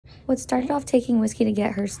What started off taking Whiskey to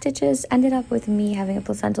get her stitches ended up with me having a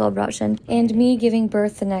placental abruption and me giving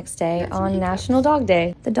birth the next day on National Dog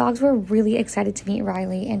Day. The dogs were really excited to meet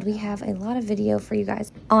Riley, and we have a lot of video for you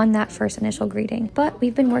guys on that first initial greeting. But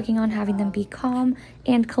we've been working on having them be calm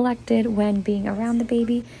and collected when being around the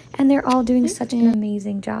baby, and they're all doing such an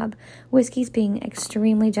amazing job. Whiskey's being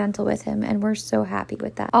extremely gentle with him, and we're so happy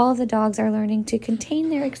with that. All of the dogs are learning to contain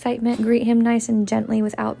their excitement, greet him nice and gently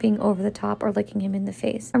without being over the top or licking him in the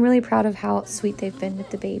face. I'm really proud of how sweet they've been with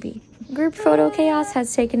the baby. Group photo chaos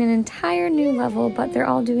has taken an entire new level, but they're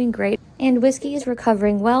all doing great, and Whiskey is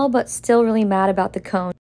recovering well but still really mad about the cone.